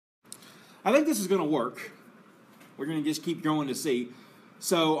I think this is going to work. We're going to just keep going to see.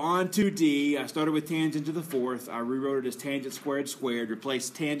 So on to D, I started with tangent to the fourth. I rewrote it as tangent squared squared,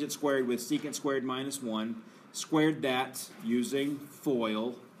 replaced tangent squared with secant squared minus 1, squared that using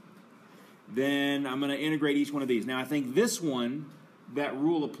FOIL. Then I'm going to integrate each one of these. Now I think this one, that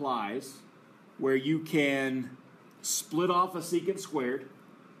rule applies, where you can split off a secant squared.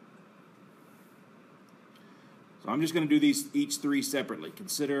 So I'm just going to do these each three separately.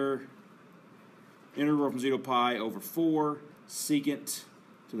 Consider integral from 0 to pi over 4, secant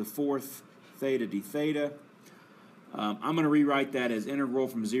to the fourth theta d theta. I'm going to rewrite that as integral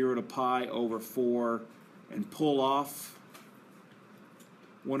from 0 to pi over 4 and pull off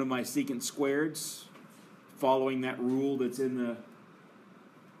one of my secant squareds, following that rule that's in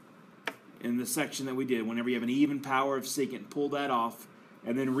the section that we did. Whenever you have an even power of secant, pull that off,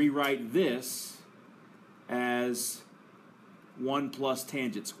 and then rewrite this as 1 plus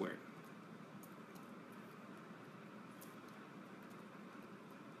tangent squared.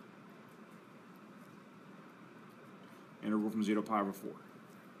 Integral from 0 to pi over 4.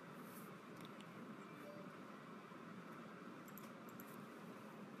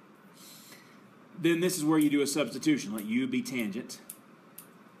 Then this is where you do a substitution. Let u be tangent.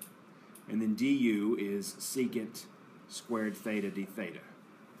 And then du is secant squared theta d theta.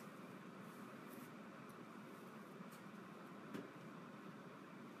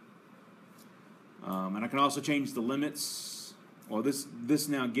 And I can also change the limits. Well, this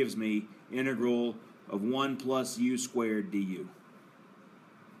now gives me integral of 1 plus u squared du.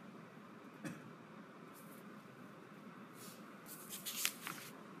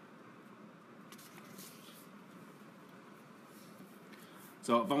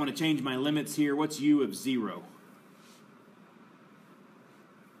 So if I want to change my limits here, what's u of 0?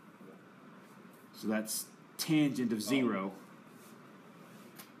 So that's tangent of 0.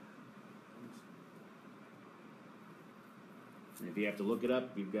 And if you have to look it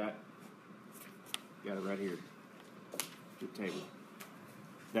up, you've got it right here. Good table.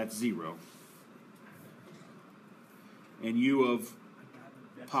 That's 0. And u of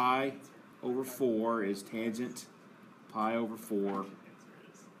pi over 4 is tangent pi over 4, which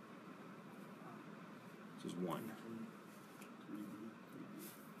is 1.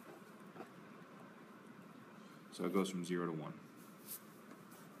 So it goes from 0 to 1.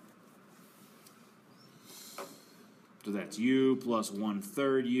 So that's u plus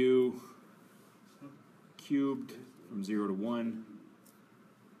 1/3 u cubed from 0 to 1.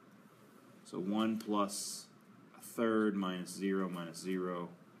 So 1 plus 1/3 minus 0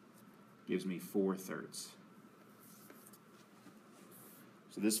 gives me 4/3.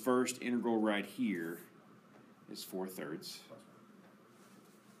 So this first integral right here is 4/3.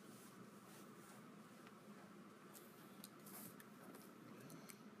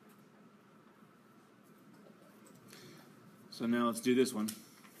 So now let's do this one.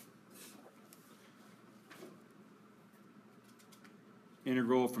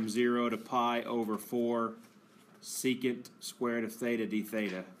 Integral from 0 to pi over 4 secant squared of theta d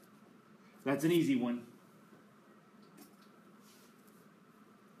theta. That's an easy one.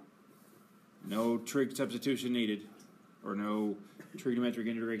 No trig substitution needed, or no trigonometric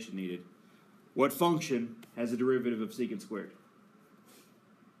integration needed. What function has a derivative of secant squared?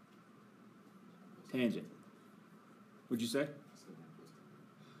 Tangent. What'd you say?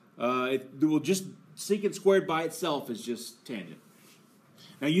 Well, just secant squared by itself is just tangent.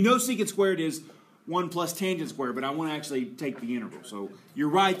 Now you know secant squared is 1 plus tangent squared, but I want to actually take the integral. So you're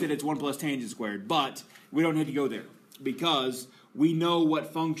right that it's 1 plus tangent squared, but we don't need to go there because we know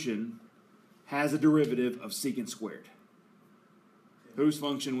what function has a derivative of secant squared. Whose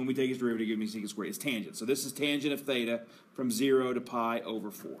function, when we take its derivative, gives me secant squared? It's tangent. So this is tangent of theta from 0 to pi over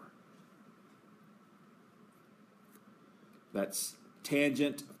 4. That's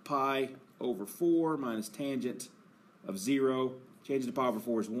tangent of pi over 4 minus tangent of 0. Tangent of pi over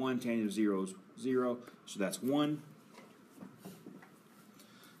 4 is 1. Tangent of 0 is 0. So that's 1.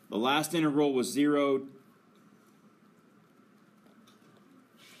 The last integral was 0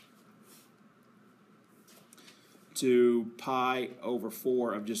 to pi over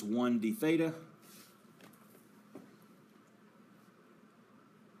 4 of just 1 d theta.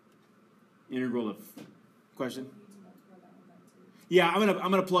 Integral of, question? Yeah, I'm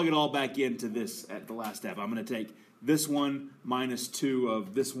gonna plug it all back into this at the last step. I'm gonna take this one minus 2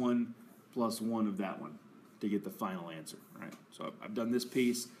 of this one plus 1 of that one to get the final answer. Right? So I've done this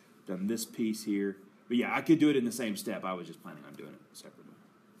piece here. But yeah, I could do it in the same step. I was just planning on doing it separately.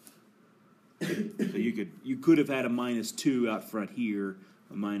 So you could have had a minus 2 out front here,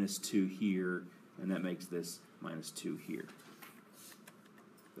 a minus 2 here, and that makes this minus 2 here.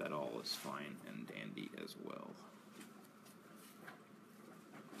 that all is fine and dandy as well.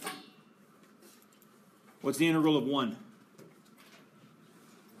 What's the integral of 1?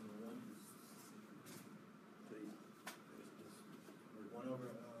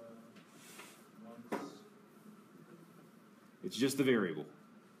 It's just the variable,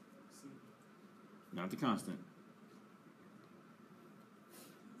 not the constant.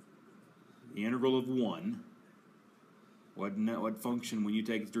 The integral of 1, what function when you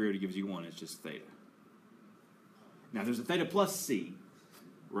take the derivative gives you 1? It's just theta. Now there's a theta plus c,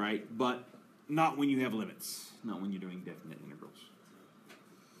 right? But not when you have limits, not when you're doing definite integrals.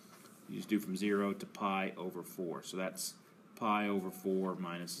 You just do from 0 to pi over 4. So that's pi over 4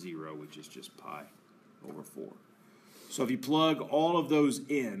 minus 0, which is just pi over 4. So if you plug all of those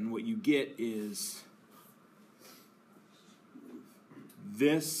in, what you get is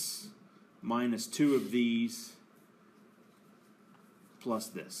this minus 2 of these plus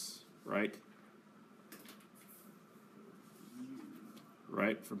this, right?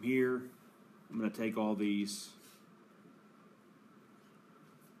 Right, from here, I'm going to take all these,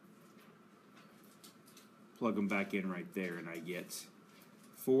 plug them back in right there, and I get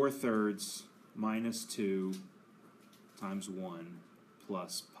 4/3 minus 2 times 1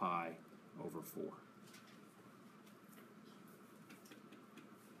 plus pi over 4.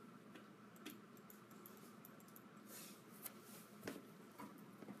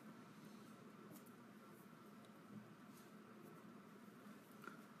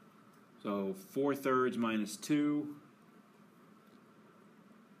 So 4/3 minus 2,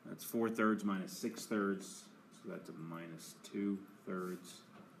 that's 4/3 minus 6/3, so that's a minus 2/3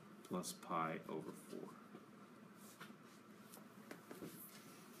 plus pi over 4.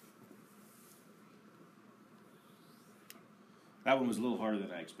 That one was a little harder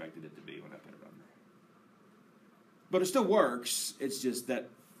than I expected it to be when I put it on there. But it still works, it's just that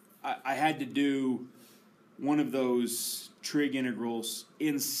I had to do one of those trig integrals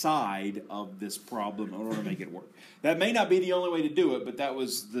inside of this problem in order to make it work. That may not be the only way to do it, but that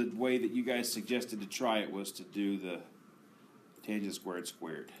was the way that you guys suggested to try it, was to do the tangent squared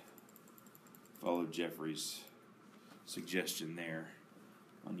squared. Followed Jeffrey's suggestion there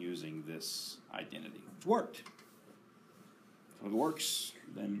on using this identity, which worked. So if it works,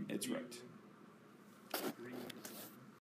 then it's right.